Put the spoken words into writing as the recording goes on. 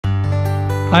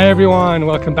Hi everyone,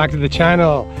 welcome back to the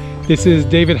channel. This is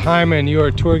David Hyman,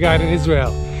 your tour guide in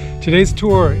Israel. Today's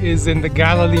tour is in the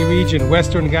Galilee region,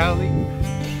 Western Galilee,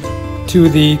 to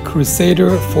the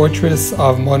Crusader fortress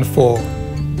of Montfort.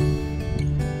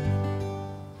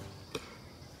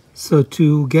 So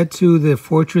to get to the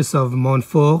fortress of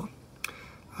Montfort,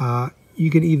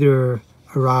 you can either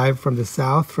arrive from the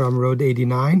south from Road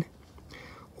 89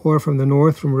 or from the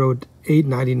north from Road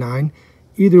 899.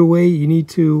 Either way, you need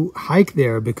to hike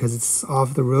there because it's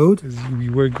off the road.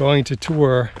 We're going to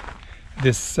tour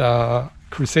this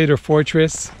Crusader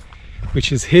fortress,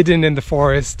 which is hidden in the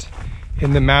forest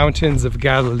in the mountains of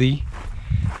Galilee,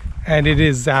 and it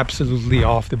is absolutely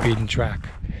off the beaten track.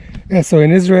 Yeah, so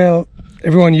in Israel,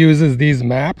 everyone uses these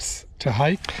maps to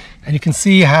hike, and you can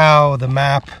see how the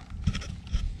map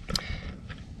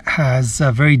has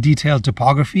a very detailed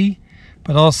topography,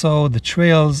 but also the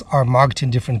trails are marked in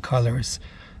different colors.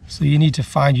 So you need to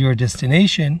find your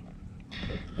destination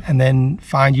and then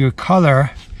find your color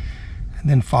and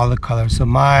then follow the color. So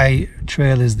my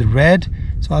trail is the red,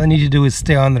 so all I need to do is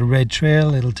stay on the red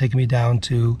trail. It'll take me down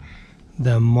to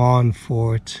the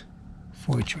Montfort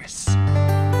fortress.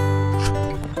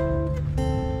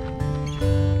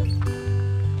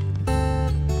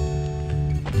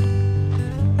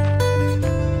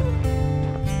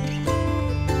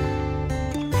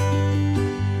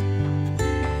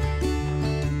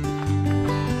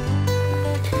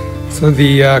 So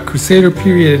the Crusader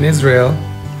period in Israel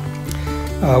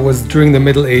was during the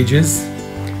Middle Ages.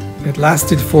 It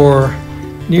lasted for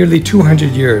nearly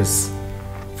 200 years,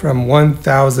 from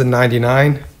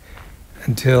 1099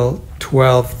 until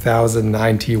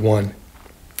 1291.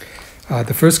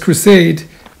 The first crusade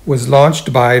was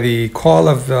launched by the call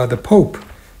of the Pope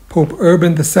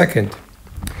Urban II.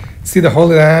 See, the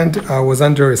Holy Land was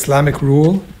under Islamic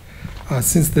rule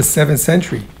since the 7th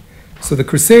century. So the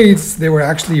Crusades, they were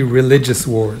actually religious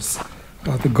wars.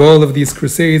 The goal of these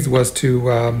Crusades was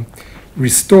to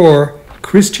restore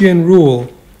Christian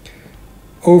rule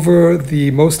over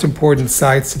the most important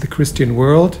sites of the Christian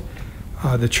world,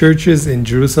 the churches in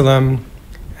Jerusalem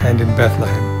and in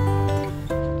Bethlehem.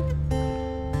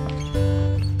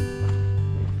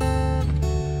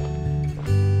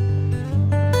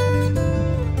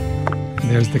 And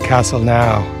there's the castle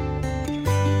now.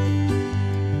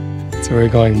 So we're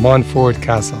going Montfort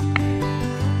Castle.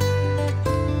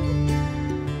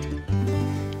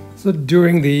 So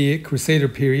during the Crusader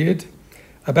period,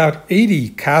 about 80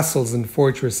 castles and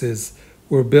fortresses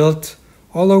were built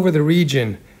all over the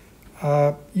region,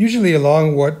 usually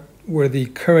along what were the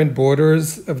current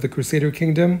borders of the Crusader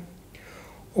Kingdom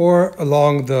or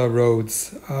along the roads.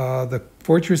 The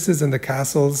fortresses and the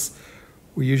castles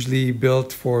were usually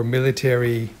built for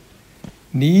military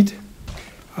need.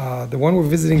 The one we're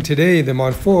visiting today, the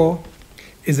Montfort,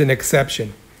 is an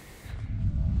exception.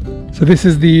 So this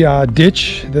is the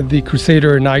ditch that the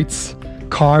Crusader knights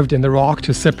carved in the rock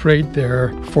to separate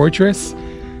their fortress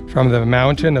from the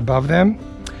mountain above them.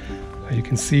 You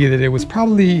can see that it was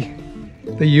probably,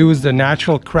 they used a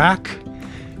natural crack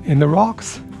in the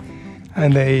rocks,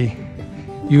 and they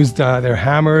used their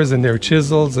hammers and their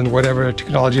chisels and whatever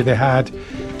technology they had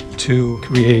to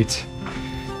create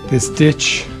this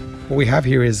ditch. What we have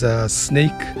here is a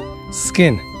snake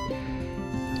skin.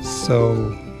 So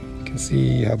you can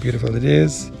see how beautiful it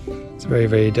is. It's very,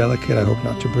 very delicate. I hope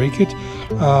not to break it.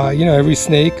 You know, every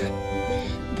snake,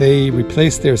 they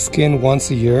replace their skin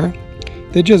once a year.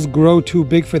 They just grow too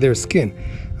big for their skin.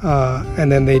 And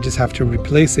then they just have to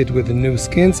replace it with a new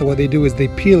skin. So what they do is they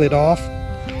peel it off.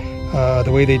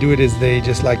 The way they do it is they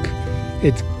just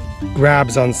it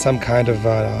grabs on some kind of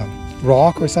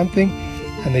rock or something,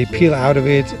 and they peel out of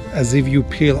it as if you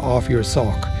peel off your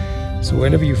sock. So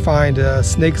whenever you find a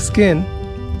snake skin,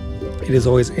 it is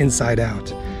always inside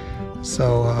out.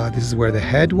 So this is where the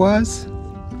head was,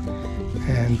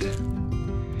 and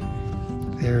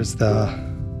there's the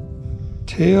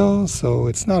tail. So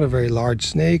it's not a very large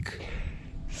snake.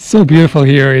 So beautiful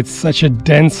here. It's such a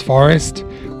dense forest,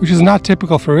 which is not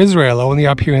typical for Israel. Only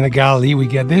up here in the Galilee we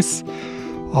get this.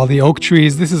 All the oak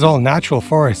trees, this is all natural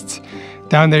forests.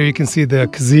 Down there you can see the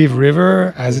Kziv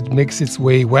River as it makes its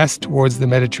way west towards the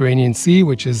Mediterranean Sea,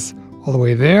 which is all the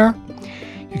way there.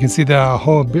 You can see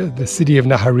the city of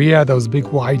Nahariya, those big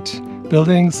white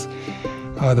buildings.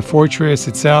 The fortress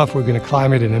itself, we're going to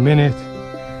climb it in a minute.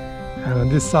 And on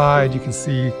this side you can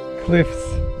see cliffs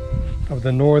of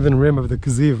the northern rim of the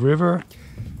Kziv River.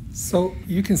 So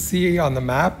you can see on the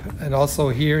map and also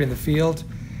here in the field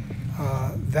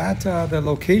that the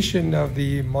location of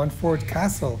the Montfort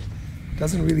Castle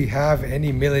doesn't really have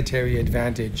any military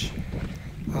advantage.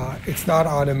 It's not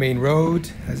on a main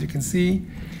road, as you can see.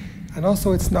 And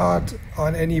also it's not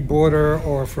on any border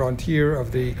or frontier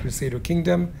of the Crusader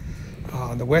Kingdom.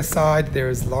 On the west side,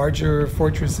 there's larger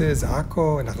fortresses,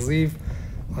 Akko and Kziv.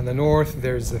 On the north,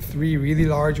 there's the three really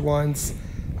large ones,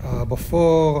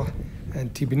 Beaufort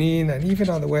and Tibnin. And even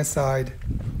on the west side,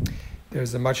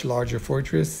 there's a much larger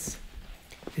fortress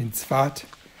in Tzfat.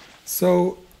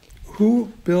 So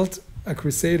who built a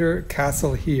Crusader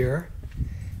castle here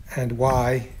and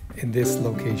why in this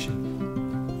location?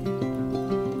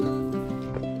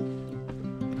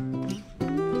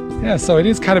 Yeah, so it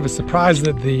is kind of a surprise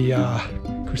that the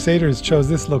Crusaders chose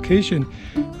this location.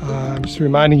 I'm just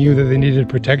reminding you that they needed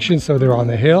protection, so they're on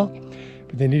the hill.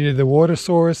 But they needed the water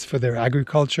source for their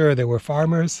agriculture. They were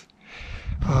farmers.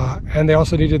 And they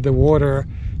also needed the water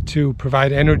to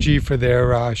provide energy for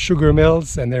their sugar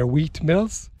mills and their wheat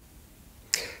mills.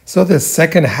 So the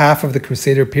second half of the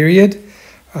Crusader period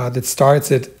that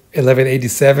starts at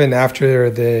 1187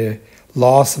 after the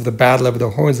loss of the Battle of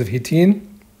the Horns of Hittin.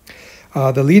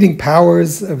 The leading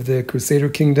powers of the Crusader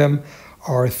Kingdom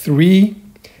are three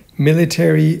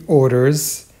military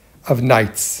orders of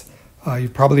knights.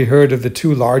 You've probably heard of the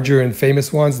two larger and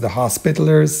famous ones, the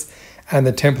Hospitallers and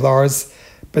the Templars.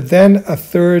 But then a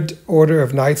third order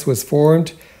of knights was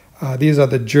formed. These are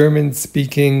the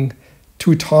German-speaking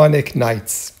Teutonic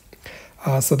knights.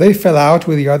 So they fell out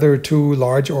with the other two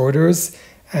large orders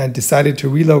and decided to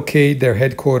relocate their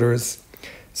headquarters.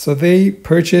 So they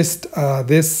purchased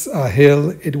this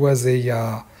hill. It was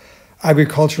a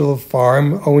agricultural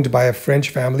farm owned by a French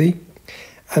family.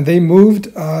 And they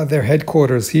moved their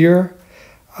headquarters here.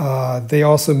 They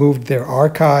also moved their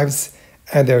archives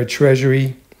and their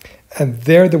treasury. And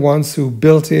they're the ones who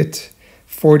built it,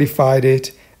 fortified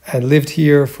it, and lived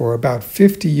here for about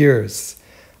 50 years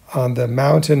on the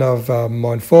mountain of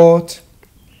Montfort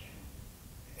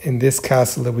in this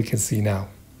castle that we can see now.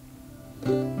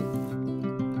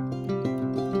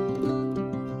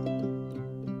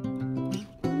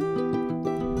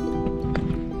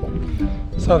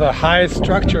 So the highest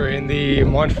structure in the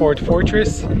Montfort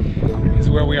fortress is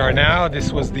where we are now.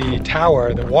 This was the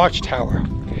tower, the watchtower.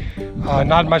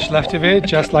 Not much left of it,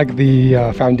 just like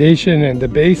the foundation and the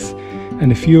base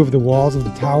and a few of the walls of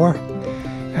the tower.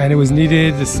 And it was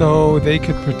needed so they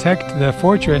could protect the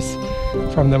fortress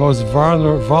from the most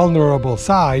vulnerable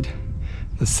side,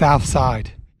 the south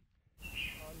side.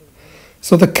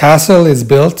 So the castle is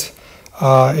built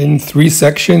in three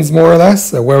sections, more or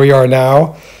less. Where we are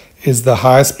now is the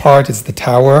highest part, it's the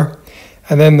tower.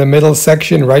 And then the middle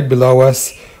section right below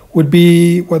us would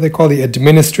be what they call the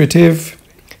administrative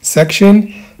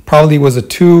section. Probably was a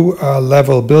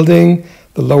two-level building.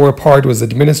 The lower part was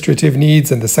administrative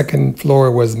needs, and the second floor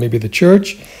was maybe the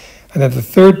church. And then the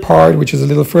third part, which is a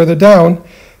little further down,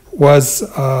 was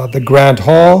the grand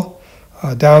hall.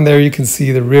 Down there you can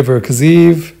see the river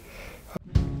Kziv.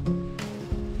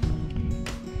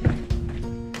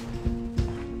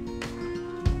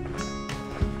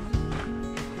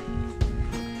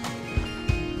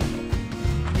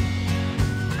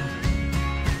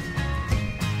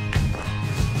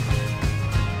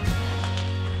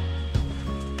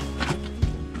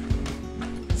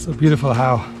 So beautiful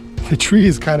how the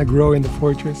trees kind of grow in the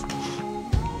fortress.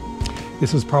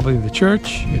 This was probably the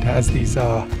church. It has these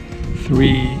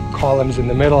three columns in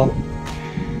the middle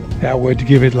that would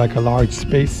give it like a large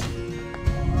space.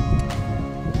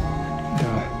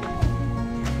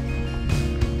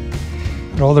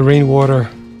 And all the rainwater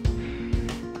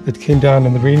that came down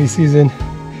in the rainy season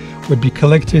would be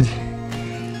collected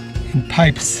in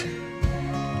pipes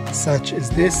such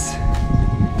as this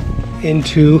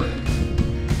into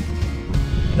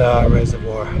the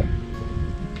reservoir.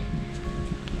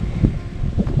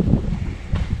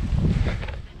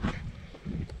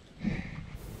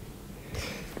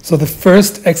 So the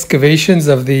first excavations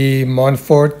of the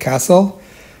Montfort Castle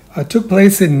took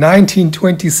place in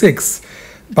 1926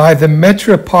 by the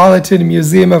Metropolitan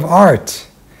Museum of Art.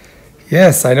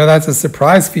 Yes, I know that's a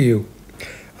surprise for you.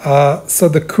 So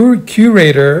the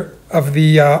curator of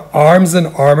the Arms and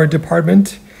Armor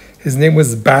Department, his name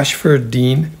was Bashford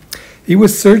Dean. He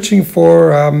was searching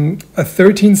for a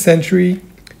 13th century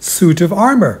suit of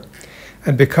armor.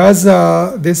 And because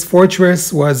this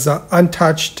fortress was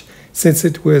untouched since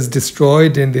it was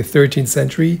destroyed in the 13th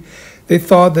century, they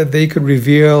thought that they could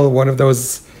reveal one of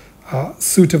those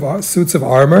suits of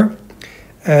armor.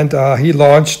 And he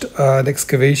launched an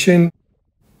excavation.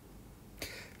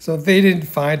 So they didn't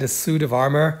find a suit of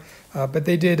armor, but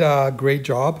they did a great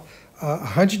job.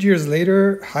 100 years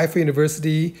later, Haifa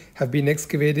University have been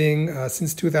excavating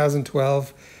since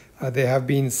 2012. There have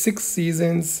been 6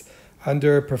 seasons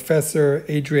under Professor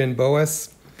Adrian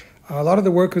Boas. A lot of the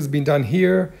work has been done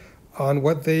here on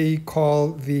what they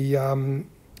call the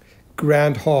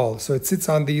Grand Hall. So it sits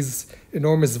on these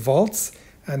enormous vaults,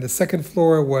 and the second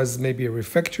floor was maybe a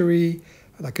refectory,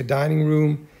 like a dining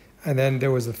room, and then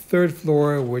there was a third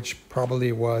floor which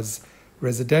probably was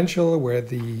residential where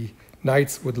the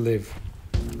knights would live.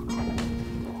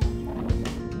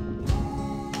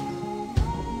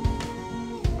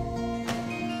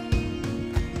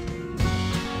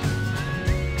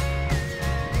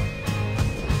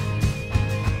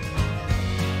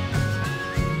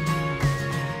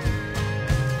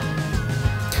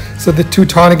 So the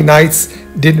Teutonic knights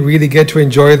didn't really get to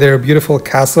enjoy their beautiful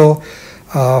castle.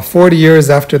 40 years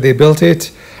after they built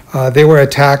it, they were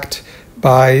attacked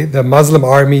by the Muslim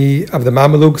army of the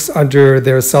Mamelukes under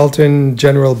their Sultan,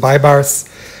 General Baybars.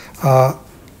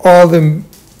 All the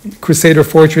Crusader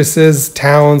fortresses,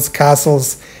 towns,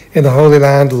 castles in the Holy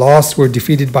Land lost were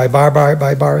defeated by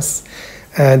Baybars.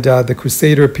 And the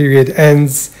Crusader period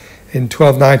ends in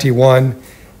 1291,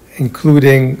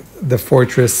 including the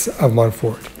fortress of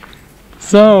Montfort.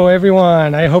 So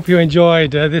everyone, I hope you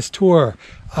enjoyed this tour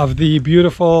of the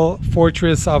beautiful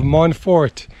fortress of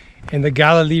Montfort in the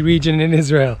Galilee region in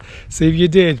Israel. So if you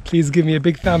did, please give me a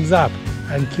big thumbs up,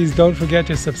 and please don't forget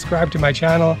to subscribe to my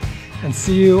channel, and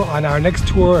see you on our next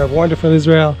tour of wonderful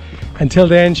Israel. Until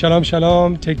then, shalom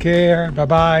shalom, take care, bye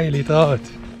bye,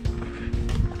 litraot.